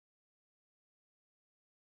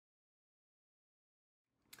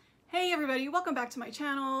Hey everybody, welcome back to my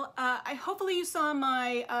channel. Hopefully you saw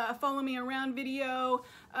my follow me around video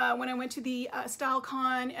when I went to the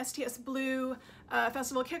Stylecon STS Blue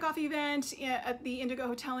festival kickoff event at the Indigo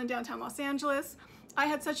Hotel in downtown Los Angeles. I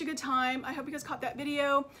had such a good time. I hope you guys caught that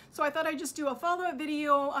video. So I thought I'd just do a follow-up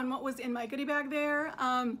video on what was in my goodie bag there.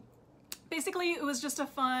 Basically, it was just a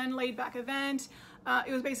fun, laid-back event.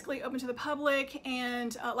 It was basically open to the public,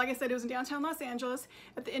 and like I said, it was in downtown Los Angeles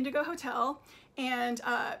at the Indigo Hotel and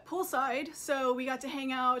poolside. So we got to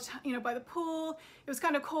hang out, by the pool. It was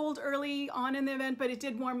kind of cold early on in the event, but it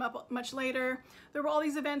did warm up much later. There were all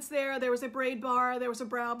these events there. There was a braid bar, there was a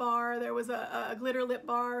brow bar, there was a glitter lip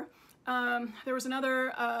bar. There was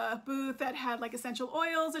another booth that had like essential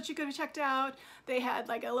oils that you could have checked out. They had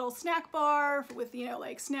like a little snack bar with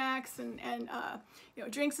like snacks and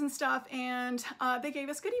drinks and stuff, and they gave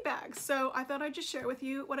us goodie bags. So I thought I'd just share with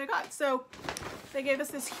you what I got. So they gave us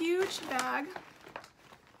this huge bag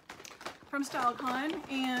from Stylecon,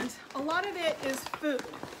 and a lot of it is food.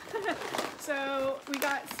 So we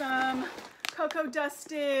got some cocoa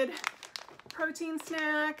dusted protein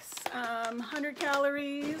snacks, 100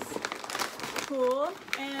 calories, cool.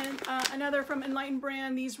 And another from Enlightened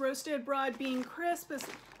brand, these roasted broad bean crisps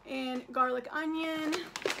and garlic onion.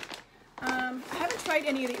 I haven't tried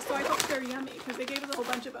any of these, so I hope they're yummy because they gave us a whole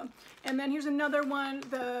bunch of them. And then here's another one,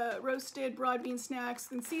 the roasted broad bean snacks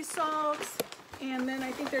and sea salts. And then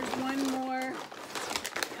I think there's one more,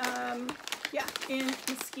 in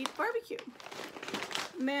mesquite barbecue.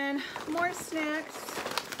 And then more snacks.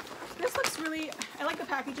 This looks really, I like the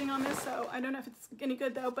packaging on this, so I don't know if it's any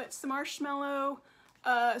good though, but some marshmallow,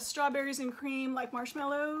 strawberries and cream, like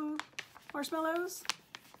marshmallows.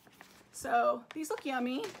 So these look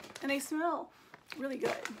yummy and they smell really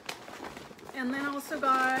good. And then I also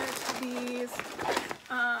got these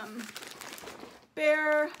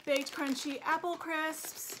Bear Baked Crunchy Apple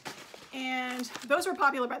Crisps, and those were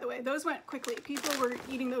popular, by the way. Those went quickly. People were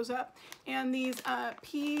eating those up. And these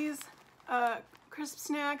peas crisp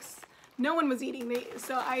snacks, no one was eating these,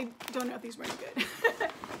 so I don't know if these were any good.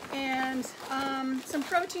 And some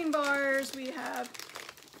protein bars. We have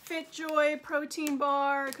Fit Joy protein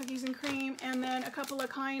bar, cookies and cream, and then a couple of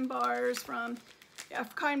Kind bars from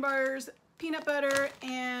Kind bars, peanut butter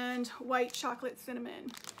and white chocolate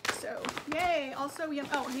cinnamon. So yay! Also,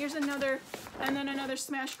 oh, and here's another, and then another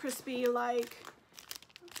Smash Crispy like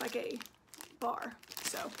a bar.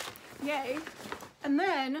 So yay! And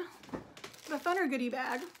then the funner goodie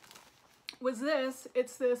bag was this.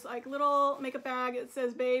 It's this like little makeup bag. It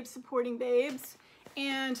says babes supporting babes,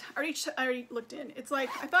 and I already looked in. It's like,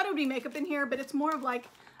 I thought it would be makeup in here, but it's more of like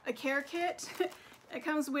a care kit. It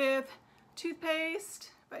comes with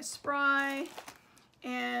toothpaste by Spry,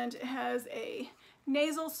 and it has a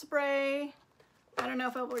nasal spray. I don't know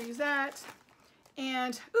if I will use that.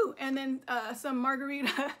 And ooh, and then some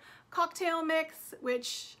margarita cocktail mix,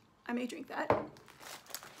 which I may drink that.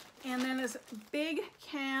 And then this big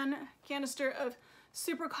canister of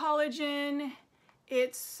super collagen.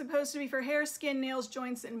 It's supposed to be for hair, skin, nails,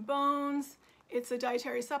 joints, and bones. It's a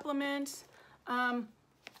dietary supplement.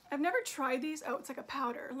 I've never tried these. Oh, it's like a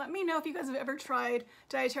powder. Let me know if you guys have ever tried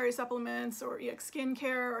dietary supplements or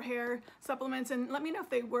skincare or hair supplements, and let me know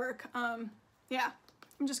if they work. Yeah,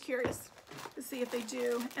 I'm just curious to see if they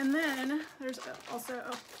do. And then there's also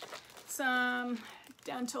some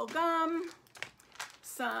dental gum,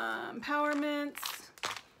 some Power Mints,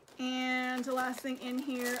 and the last thing in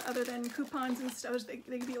here, other than coupons and stuff, they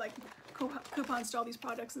could be like coupons to all these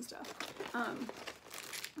products and stuff.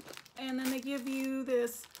 And then they give you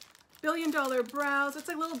this $1 billion brows. It's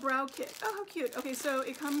like a little brow kit. Oh, how cute. Okay, so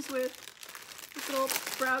it comes with this little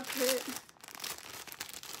brow kit.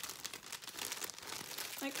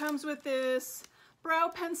 It comes with this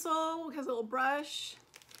brow pencil, which has a little brush,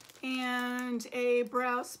 and a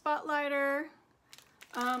brow spotlighter.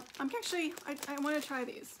 I want to try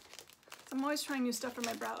these. I'm always trying new stuff for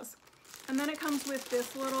my brows. And then it comes with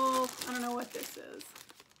this little, I don't know what this is.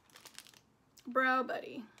 Brow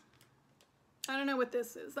Buddy. I don't know what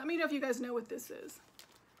this is. Let me know if you guys know what this is.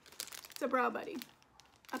 It's a Brow Buddy.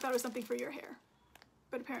 I thought it was something for your hair,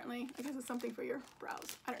 but apparently I guess it's something for your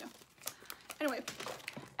brows. I don't know. Anyway,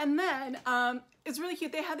 and then it's really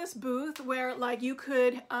cute. They had this booth where like you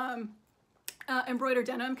could embroider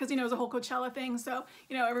denim, because it was a whole Coachella thing, so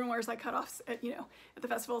everyone wears like cutoffs at at the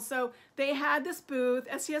festival. So they had this booth.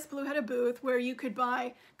 STS Blue had a booth where you could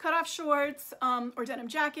buy cutoff shorts or denim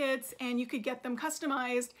jackets, and you could get them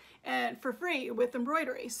customized and for free with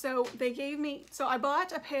embroidery. So they gave me, so I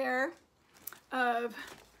bought a pair of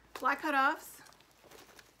black cutoffs.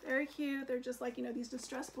 Very cute. They're just like these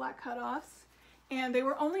distressed black cutoffs, and they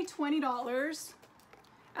were only $20.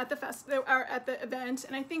 at the at the event,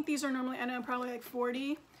 and I think these are normally, I know, probably like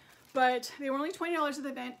 40, but they were only $20 at the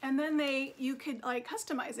event, and then you could like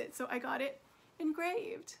customize it. So I got it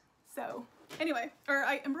engraved. So anyway, or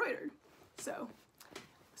I embroidered. So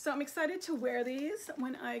I'm excited to wear these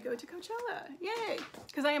when I go to Coachella. Yay!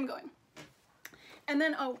 Because I am going. And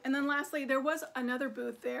then, lastly, there was another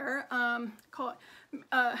booth there called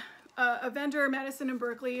a vendor, Madison and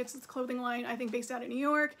Berkeley. It's this clothing line, I think, based out of New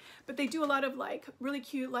York. But they do a lot of like really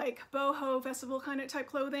cute, like boho festival kind of type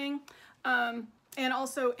clothing. And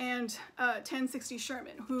also 1060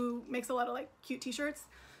 Sherman, who makes a lot of like cute t-shirts.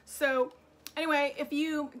 So anyway, if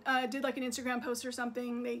you did like an Instagram post or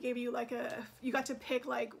something, they gave you like you got to pick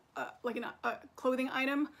like a clothing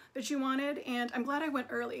item that you wanted. And I'm glad I went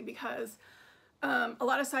early because a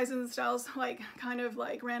lot of sizes and styles like kind of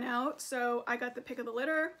like ran out. So I got the pick of the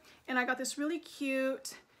litter, and I got this really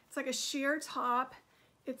cute, it's like a sheer top.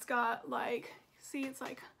 It's got like, see, it's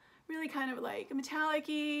like really kind of like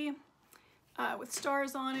metallic-y with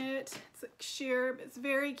stars on it. It's like sheer, but it's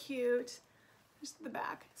very cute. There's the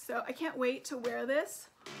back. So I can't wait to wear this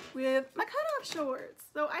with my cutoff shorts.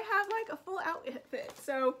 So I have like a full outfit.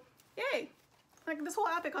 So yay. Like this whole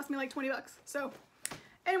outfit cost me like 20 bucks. So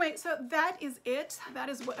anyway, so that is it. That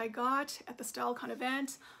is what I got at the Stylecon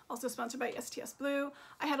event, also sponsored by STS Blue.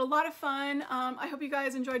 I had a lot of fun. I hope you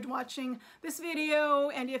guys enjoyed watching this video,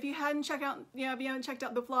 and if you haven't checked out, if you haven't checked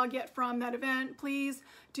out the vlog yet from that event, please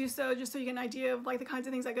do so, just so you get an idea of like the kinds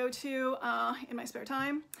of things I go to in my spare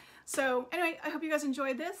time. So anyway, I hope you guys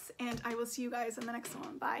enjoyed this, and I will see you guys in the next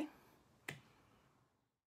one. Bye.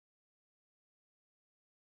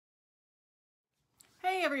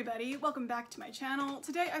 Hey everybody, welcome back to my channel.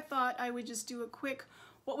 Today I thought I would just do a quick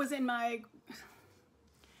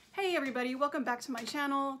Hey everybody, welcome back to my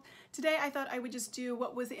channel. Today I thought I would just do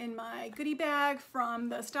what was in my goodie bag from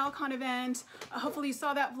the Stylecon event. Hopefully you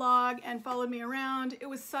saw that vlog and followed me around. It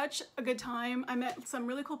was such a good time. I met some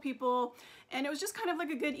really cool people, and it was just kind of like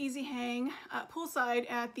a good easy hang poolside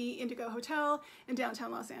at the Indigo Hotel in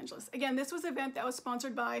downtown Los Angeles. Again, this was an event that was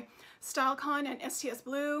sponsored by Stylecon and STS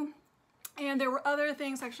Blue. And there were other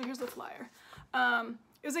things, actually here's the flyer.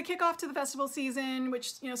 It was a kickoff to the festival season,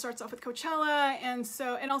 which starts off with Coachella,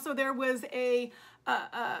 and also there was a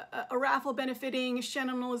raffle benefiting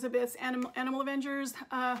Shannon Elizabeth's Animal Avengers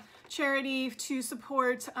charity to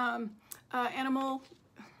support animal